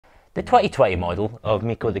The 2020 model of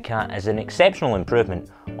Miko the cat is an exceptional improvement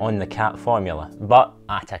on the cat formula, but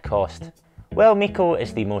at a cost. While Miko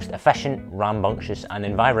is the most efficient, rambunctious and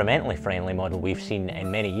environmentally friendly model we've seen in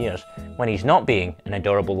many years, when he's not being an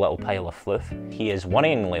adorable little pile of fluff, he is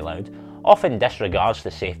worryingly loud, often disregards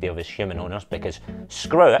the safety of his human owners because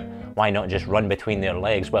screw it, why not just run between their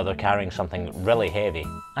legs while they're carrying something really heavy?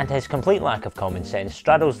 And his complete lack of common sense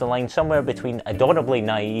straddles the line somewhere between adorably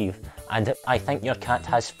naive and I think your cat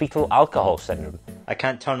has fetal alcohol syndrome. I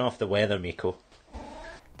can't turn off the weather, Miko.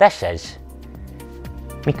 This is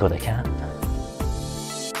Miko the cat.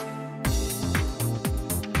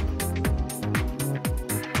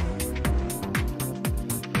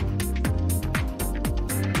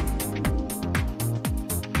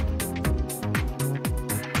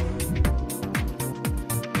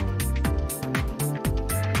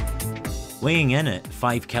 Weighing in at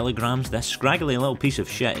 5 kilograms, this scraggly little piece of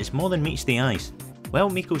shit is more than meets the eyes. While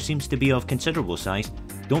Miko seems to be of considerable size,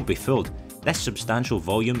 don't be fooled. This substantial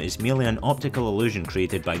volume is merely an optical illusion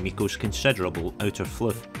created by Miko's considerable outer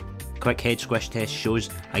fluff. Quick head squish test shows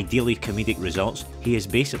ideally comedic results. He is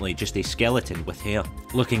basically just a skeleton with hair.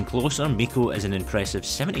 Looking closer, Miko is an impressive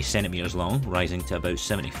 70 centimeters long, rising to about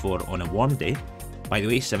 74 on a warm day. By the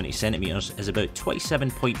way, 70 centimeters is about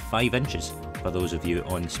 27.5 inches for those of you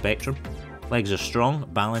on the spectrum. Legs are strong,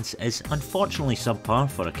 balance is unfortunately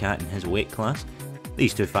subpar for a cat in his weight class.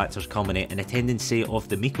 These two factors culminate in a tendency of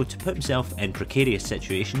the Miko to put himself in precarious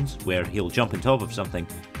situations where he'll jump on top of something,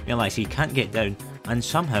 realise he can't get down, and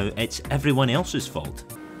somehow it's everyone else's fault.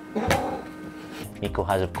 Miko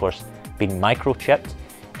has of course been microchipped.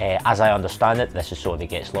 As I understand it, this is so if he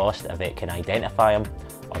gets lost, a vet can identify him.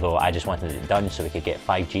 Although I just wanted it done so we could get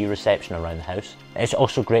 5G reception around the house. It's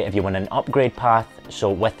also great if you want an upgrade path, so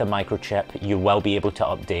with the microchip you will be able to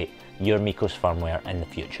update your Miko's firmware in the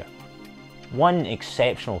future. One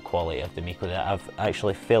exceptional quality of the Miko that I've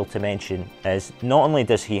actually failed to mention is not only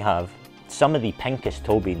does he have some of the pinkest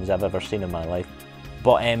toe beans I've ever seen in my life,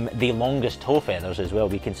 but the longest toe feathers as well.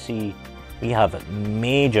 We can see we have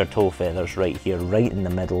major toe feathers right here, right in the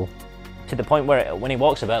middle, to the point where when he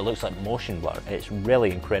walks about it looks like motion blur. It's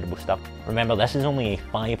really incredible stuff. Remember, this is only a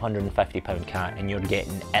 £550 cat and you're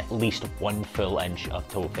getting at least 1 full inch of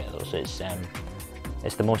toe feathers.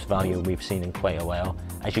 It's the most value we've seen in quite a while.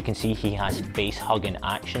 As you can see, he has face hugging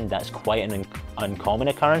action. That's quite an uncommon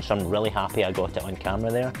occurrence. I'm really happy I got it on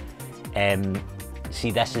camera there.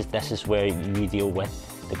 See, this is where you deal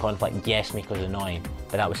with the conflict. Yes, Miko's annoying,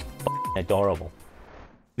 but that was f***ing adorable.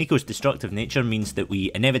 Miko's destructive nature means that we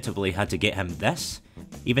inevitably had to get him this.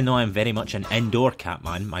 Even though I'm very much an indoor cat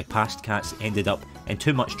man, my past cats ended up in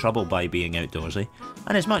too much trouble by being outdoorsy,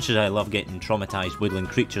 and as much as I love getting traumatised woodland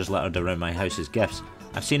creatures littered around my house as gifts,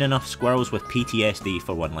 I've seen enough squirrels with PTSD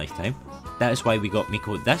for one lifetime. That is why we got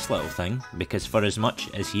Miko this little thing, because for as much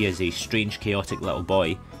as he is a strange chaotic little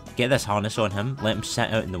boy, get this harness on him, let him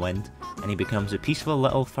sit out in the wind, and he becomes a peaceful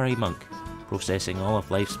little furry monk, processing all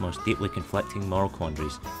of life's most deeply conflicting moral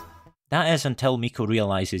quandaries. That is until Miko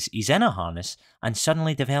realises he's in a harness and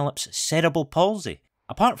suddenly develops cerebral palsy.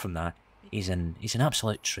 Apart from that, he's an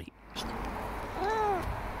absolute treat.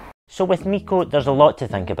 So with Miko, there's a lot to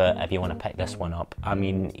think about if you want to pick this one up. I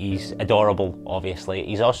mean, he's adorable, obviously.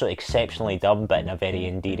 He's also exceptionally dumb, but in a very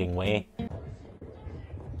endearing way.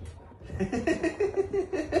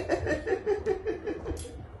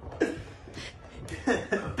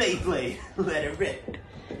 Beyblade, let it rip.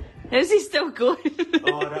 Is he still going?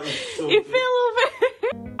 Oh, that was so He good. fell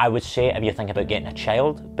over. I would say if you think about getting a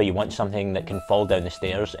child, but you want something that can fall down the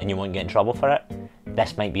stairs and you won't get in trouble for it,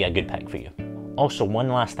 this might be a good pick for you. Also, one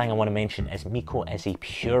last thing I want to mention is Miko is a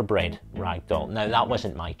purebred ragdoll. Now, that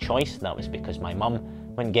wasn't my choice, that was because my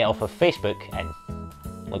mum wouldn't get off of Facebook, and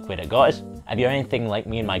look where it got us. If you're anything like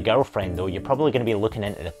me and my girlfriend though, you're probably going to be looking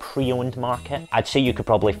into the pre-owned market. I'd say you could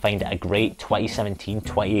probably find a great 2017,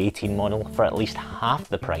 2018 model for at least half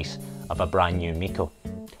the price of a brand new Miko.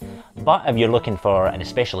 But if you're looking for an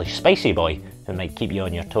especially spicy boy who might keep you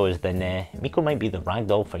on your toes, then Miko might be the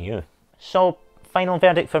ragdoll for you. So, final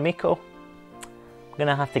verdict for Miko? I'm going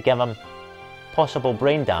to have to give him possible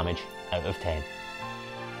brain damage out of 10.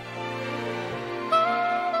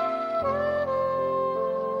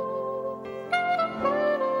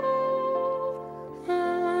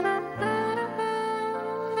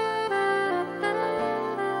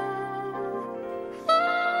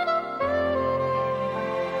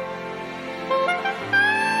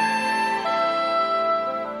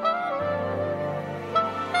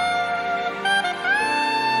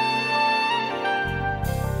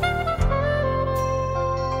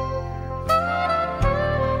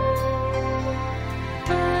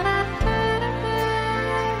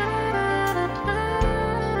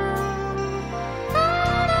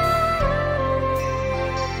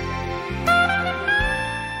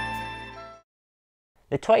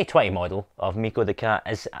 2020 model of Miko the cat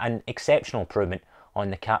is an exceptional improvement on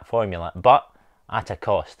the cat formula, but at a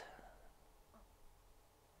cost.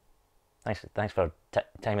 Thanks for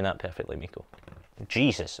timing that perfectly, Miko.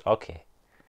 Jesus, okay.